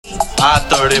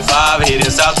I-35 heading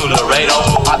south to Laredo.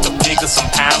 About to pick up some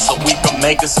pounds so we can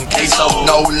make us some queso.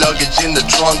 No luggage in the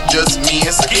trunk, just me and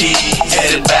some keys.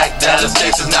 Headed back Dallas,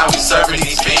 Texas, now we serving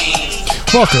these fiends.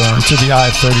 Welcome to the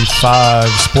I-35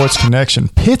 Sports Connection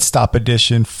Pitstop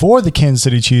edition for the Kansas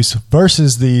City Chiefs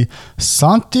versus the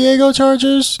San Diego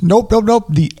Chargers. Nope.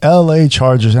 The LA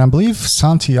Chargers. And I believe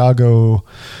Santiago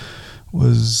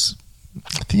was,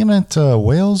 I think it meant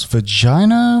Wales,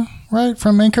 vagina, right?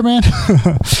 From Anchorman.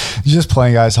 Just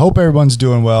playing, guys. Hope everyone's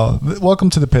doing well. Welcome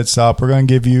to the Pit Stop. We're going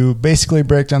to give you basically a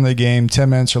breakdown of the game, 10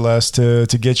 minutes or less to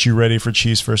get you ready for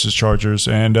Chiefs versus Chargers.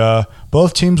 And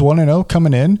both teams 1-0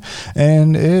 coming in.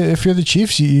 And if you're the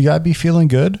Chiefs, you got to be feeling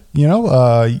good. You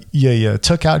know, you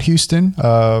took out Houston.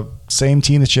 Same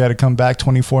team that you had to come back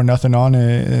 24-0 on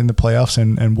in the playoffs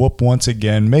and whoop once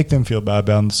again, make them feel bad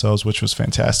about themselves, which was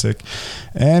fantastic.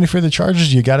 And if you're the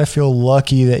Chargers, you got to feel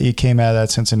lucky that you came out of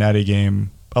that Cincinnati game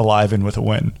alive and with a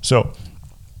win. So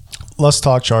let's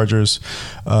talk Chargers.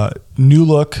 New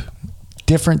look,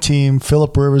 different team.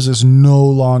 Phillip Rivers is no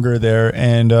longer there.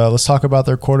 And let's talk about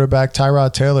their quarterback,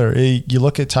 Tyrod Taylor. You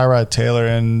look at Tyrod Taylor,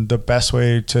 and the best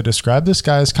way to describe this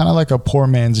guy is kind of like a poor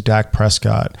man's Dak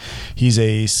Prescott. He's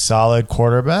a solid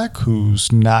quarterback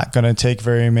who's not going to take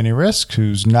very many risks,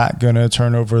 who's not going to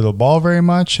turn over the ball very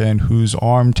much, and whose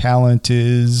arm talent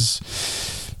is,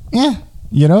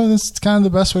 that's kind of the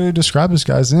best way to describe this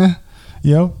guy's,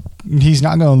 he's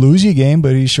not going to lose you a game,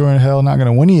 but he's sure in hell not going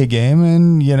to win you a game.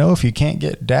 And, if you can't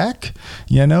get Dak,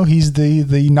 he's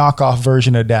the knockoff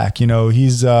version of Dak.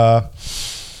 He's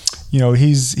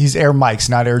Air Mikes,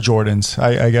 not Air Jordans,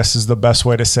 I guess is the best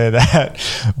way to say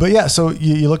that. But yeah, so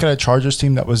you look at a Chargers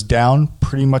team that was down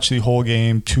pretty much the whole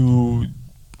game to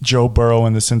Joe Burrow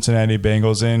and the Cincinnati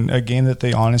Bengals in a game that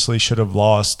they honestly should have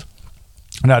lost.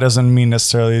 And that doesn't mean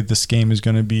necessarily this game is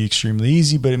going to be extremely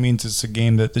easy, but it means it's a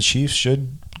game that the Chiefs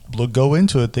should go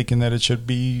into it thinking that it should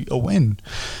be a win.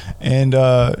 And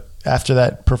after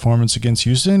that performance against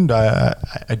Houston, I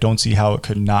don't see how it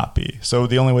could not be. So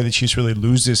the only way the Chiefs really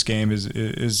lose this game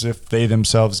is if they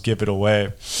themselves give it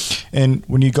away. And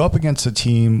when you go up against a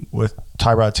team with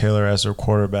Tyrod Taylor as their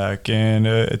quarterback and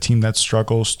a team that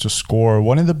struggles to score,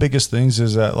 one of the biggest things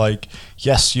is that,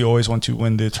 yes, you always want to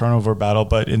win the turnover battle,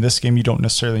 but in this game, you don't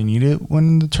necessarily need to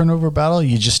win the turnover battle.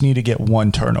 You just need to get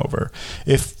one turnover.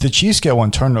 If the Chiefs get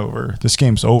one turnover, this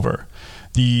game's over.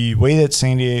 The way that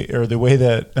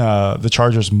the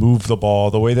Chargers move the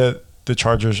ball, the way that the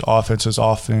Chargers offense is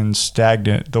often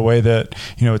stagnant, the way that,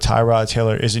 Tyrod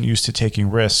Taylor isn't used to taking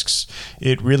risks,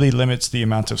 it really limits the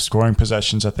amount of scoring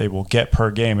possessions that they will get per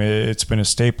game. It's been a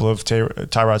staple of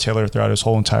Tyrod Taylor throughout his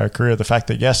whole entire career. The fact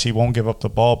that, yes, he won't give up the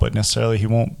ball, but necessarily he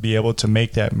won't be able to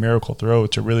make that miracle throw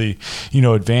to really,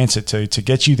 advance it, to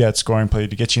get you that scoring play,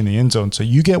 to get you in the end zone. So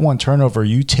you get one turnover,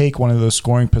 you take one of those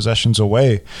scoring possessions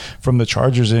away from the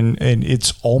Chargers, and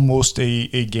it's almost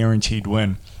a guaranteed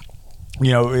win.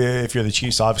 If you're the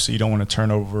Chiefs, obviously you don't want to turn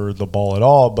over the ball at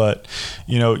all, but,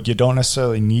 you don't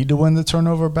necessarily need to win the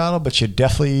turnover battle, but you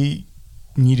definitely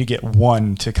need to get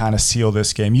one to kind of seal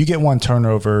this game. You get one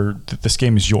turnover, this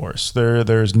game is yours.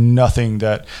 There's nothing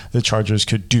that the Chargers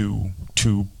could do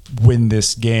to win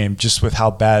this game just with how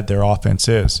bad their offense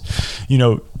is.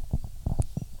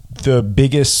 The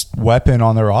biggest weapon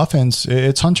on their offense,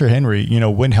 it's Hunter Henry.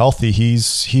 When healthy,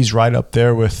 he's right up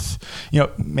there with,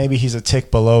 maybe he's a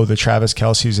tick below the Travis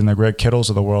Kelce's and the Greg Kittles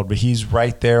of the world, but he's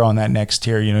right there on that next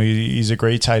tier. He's a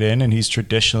great tight end, and he's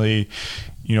traditionally,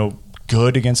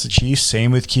 good against the Chiefs.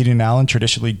 Same with Keenan Allen,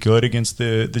 traditionally good against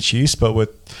the Chiefs, but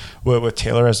with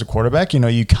Taylor as the quarterback,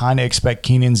 you kind of expect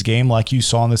Keenan's game, like you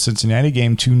saw in the Cincinnati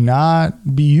game, to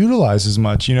not be utilized as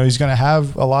much. He's going to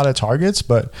have a lot of targets,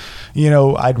 but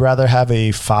I'd rather have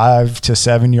a 5 to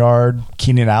 7 yard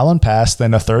Keenan Allen pass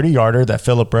than a 30-yarder that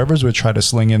Phillip Rivers would try to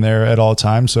sling in there at all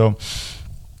times. So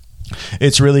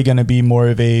it's really going to be more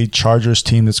of a Chargers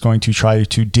team that's going to try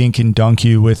to dink and dunk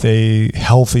you with a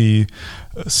healthy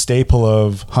staple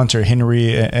of Hunter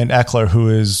Henry and Eckler, who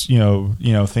is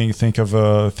think of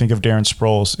Darren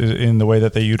Sproles in the way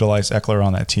that they utilize Eckler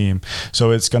on that team.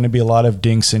 So it's going to be a lot of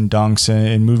dinks and dunks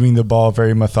and moving the ball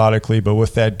very methodically. But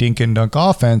with that dink and dunk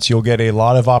offense, you'll get a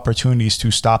lot of opportunities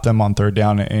to stop them on third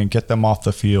down and get them off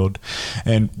the field.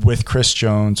 And with Chris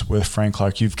Jones, with Frank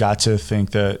Clark, you've got to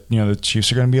think that the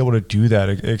Chiefs are going to be able to do that,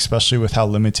 especially with how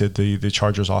limited the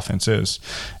Chargers offense is.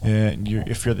 And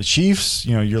if you're the Chiefs,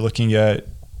 you're looking at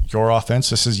your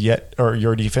offense,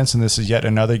 your defense, and this is yet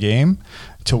another game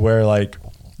to where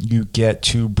you get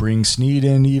to bring Snead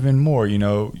in even more.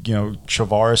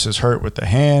 Travaris is hurt with the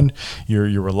hand.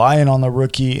 You're relying on the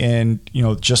rookie, and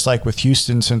just like with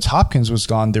Houston, since Hopkins was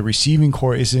gone, the receiving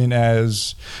core isn't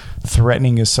as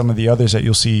threatening as some of the others that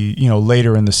you'll see,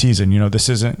 later in the season. This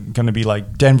isn't going to be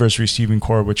like Denver's receiving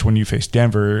core, which when you face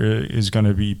Denver is going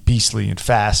to be beastly and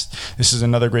fast. This is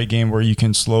another great game where you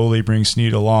can slowly bring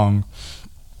Snead along.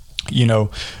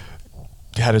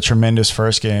 Had a tremendous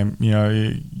first game.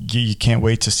 You can't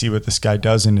wait to see what this guy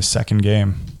does in his second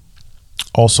game.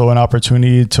 Also an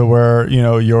opportunity to where,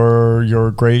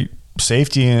 your great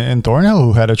safety in Thornhill,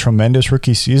 who had a tremendous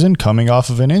rookie season coming off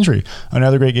of an injury.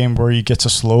 Another great game where you get to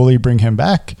slowly bring him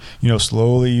back,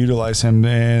 slowly utilize him,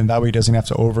 and that way he doesn't have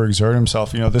to overexert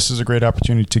himself. This is a great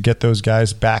opportunity to get those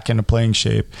guys back into playing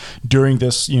shape during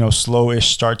this, slowish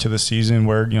start to the season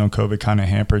where, COVID kind of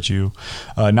hampered you.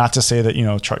 Not to say that,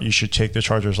 you should take the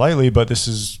Chargers lightly, but this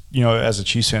is, as a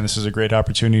Chiefs fan, this is a great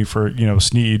opportunity for,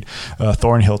 Snead,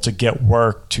 Thornhill to get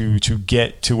work, to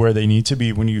get to where they need to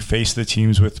be when you face the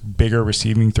teams with bigger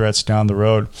receiving threats down the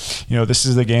road. This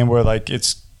is the game where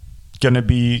it's going to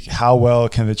be how well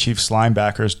can the Chiefs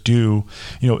linebackers do,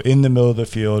 in the middle of the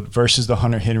field versus the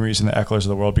Hunter Henrys and the Ecklers of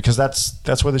the world, because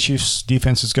that's where the Chiefs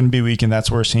defense is going to be weak, and that's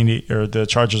where the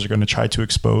Chargers are going to try to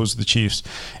expose the Chiefs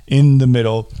in the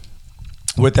middle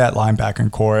with that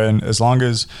linebacking core. And as long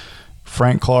as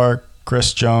Frank Clark,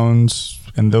 Chris Jones,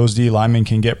 and those D linemen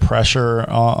can get pressure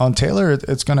on Taylor,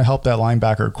 it's going to help that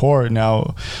linebacker core.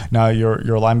 Now your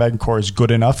linebacking core is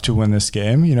good enough to win this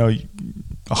game.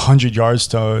 100 yards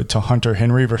to Hunter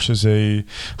Henry versus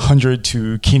 100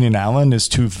 to Keenan Allen is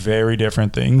two very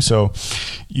different things. So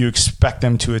you expect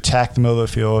them to attack the middle of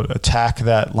the field, attack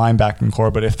that linebacking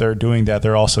core. But if they're doing that,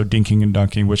 they're also dinking and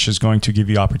dunking, which is going to give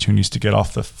you opportunities to get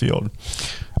off the field.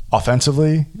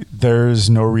 Offensively, there's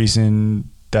no reason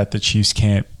that the Chiefs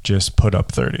can't just put up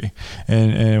 30.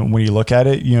 And when you look at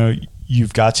it,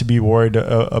 you've got to be worried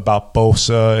about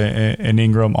Bosa and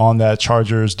Ingram on that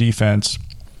Chargers defense.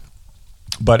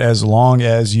 But as long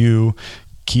as you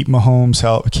keep Mahomes,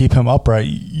 keep him upright,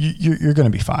 you're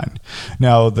going to be fine.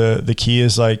 Now, the key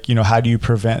is how do you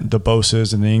prevent the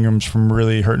Bosas and the Ingrams from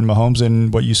really hurting Mahomes?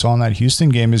 And what you saw in that Houston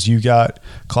game is you got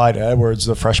Clyde Edwards,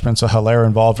 the freshman, so Hilaire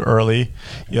involved early.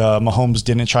 Mahomes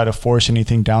didn't try to force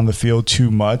anything down the field too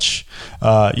much.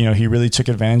 He really took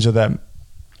advantage of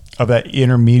that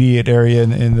intermediate area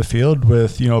in the field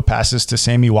with, passes to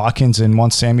Sammy Watkins. And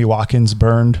once Sammy Watkins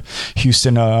burned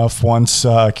Houston enough, once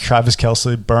Travis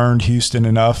Kelce burned Houston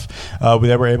enough,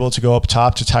 they were able to go up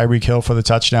top to Tyreek Hill for the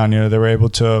touchdown. They were able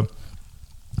to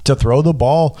throw the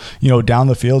ball, down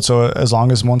the field. So as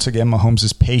long as, once again, Mahomes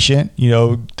is patient,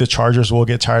 the Chargers will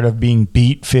get tired of being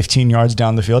beat 15 yards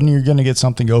down the field, and you're going to get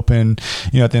something open,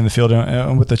 at the end of the field.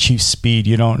 And with the Chiefs' speed,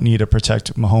 you don't need to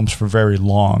protect Mahomes for very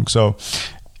long. So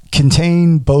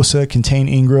contain Bosa, contain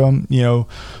Ingram,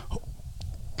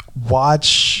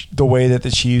 watch the way that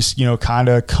the Chiefs, kind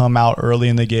of come out early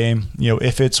in the game.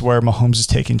 If it's where Mahomes is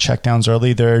taking checkdowns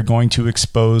early, they're going to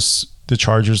expose the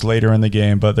Chargers later in the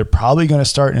game, but they're probably going to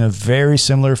start in a very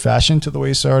similar fashion to the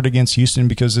way they started against Houston,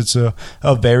 because it's a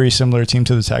very similar team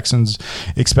to the Texans.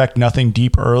 Expect nothing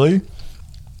deep early,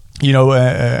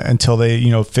 until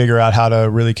they, figure out how to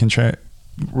really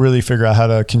figure out how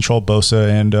to control Bosa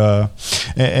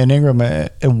and Ingram.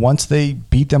 And once they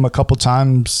beat them a couple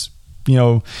times,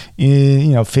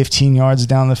 15 yards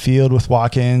down the field with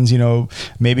Watkins,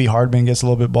 maybe Hardman gets a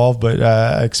little bit involved, but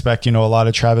I expect, a lot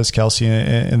of Travis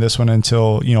Kelce in this one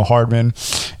until, Hardman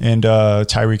and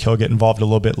Tyreek Hill get involved a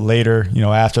little bit later,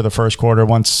 after the first quarter,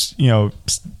 once,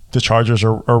 the Chargers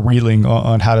are reeling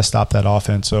on how to stop that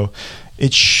offense. So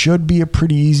it should be a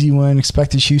pretty easy win.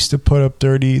 Expect the Chiefs to put up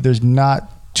 30. There's not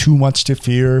too much to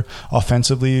fear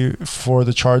offensively for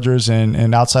the Chargers,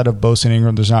 and outside of Bosa and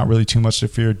Ingram, there's not really too much to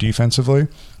fear defensively.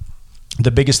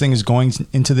 The biggest thing is going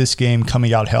into this game,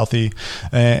 coming out healthy,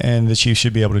 and the Chiefs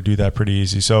should be able to do that pretty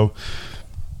easy. So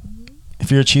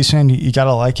if you're a Chiefs fan, you got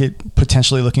to like it,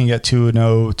 potentially looking at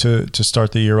 2-0 to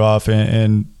start the year off,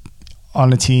 and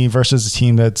on a team versus a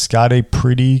team that's got a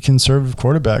pretty conservative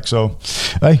quarterback. So,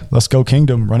 hey, let's go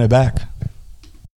Kingdom, run it back.